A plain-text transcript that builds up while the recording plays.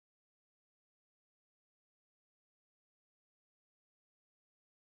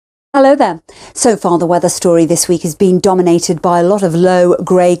Hello there. So far the weather story this week has been dominated by a lot of low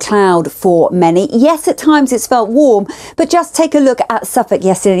grey cloud for many. Yes, at times it's felt warm, but just take a look at Suffolk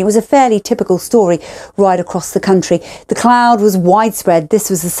yesterday. It was a fairly typical story right across the country. The cloud was widespread. This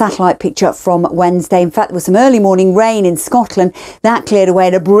was the satellite picture from Wednesday. In fact, there was some early morning rain in Scotland. That cleared away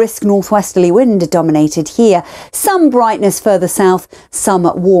and a brisk northwesterly wind dominated here. Some brightness further south, some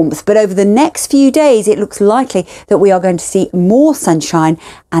warmth. But over the next few days, it looks likely that we are going to see more sunshine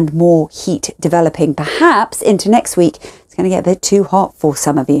and more heat developing. Perhaps into next week, it's going to get a bit too hot for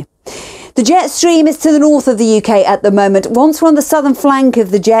some of you. The jet stream is to the north of the UK at the moment. Once we're on the southern flank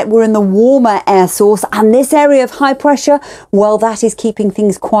of the jet, we're in the warmer air source, and this area of high pressure, well, that is keeping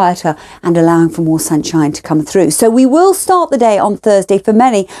things quieter and allowing for more sunshine to come through. So we will start the day on Thursday for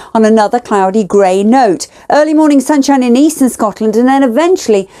many on another cloudy grey note. Early morning sunshine in eastern Scotland, and then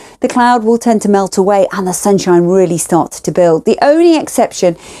eventually the cloud will tend to melt away and the sunshine really starts to build. The only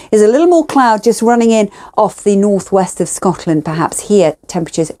exception is a little more cloud just running in off the northwest of Scotland. Perhaps here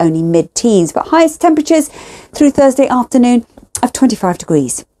temperatures only mid-teens, but highest temperatures through Thursday afternoon of 25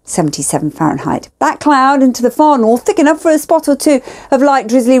 degrees, 77 Fahrenheit. That cloud into the far north, thick enough for a spot or two of light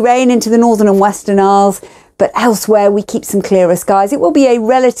drizzly rain into the northern and western Isles. But elsewhere, we keep some clearer skies. It will be a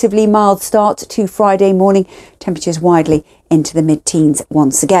relatively mild start to Friday morning. Temperatures widely into the mid-teens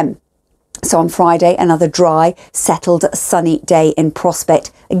once again. So on Friday, another dry, settled, sunny day in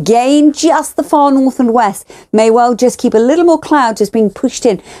prospect. Again, just the far north and west may well just keep a little more cloud just being pushed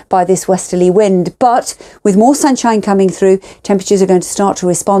in by this westerly wind. But with more sunshine coming through, temperatures are going to start to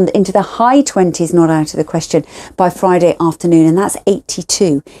respond into the high 20s, not out of the question, by Friday afternoon. And that's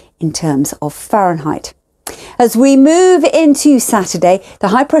 82 in terms of Fahrenheit. As we move into Saturday, the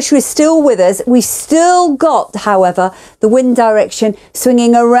high pressure is still with us. We've still got, however, the wind direction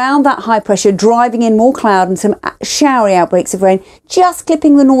swinging around that high pressure, driving in more cloud and some showery outbreaks of rain, just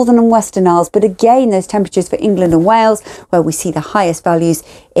clipping the northern and western Isles. But again, those temperatures for England and Wales, where we see the highest values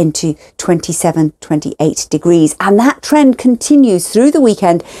into 27, 28 degrees. And that trend continues through the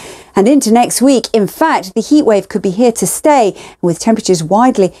weekend and into next week. In fact, the heat wave could be here to stay, with temperatures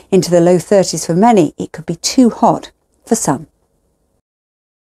widely into the low 30s for many. It could be too hot for some.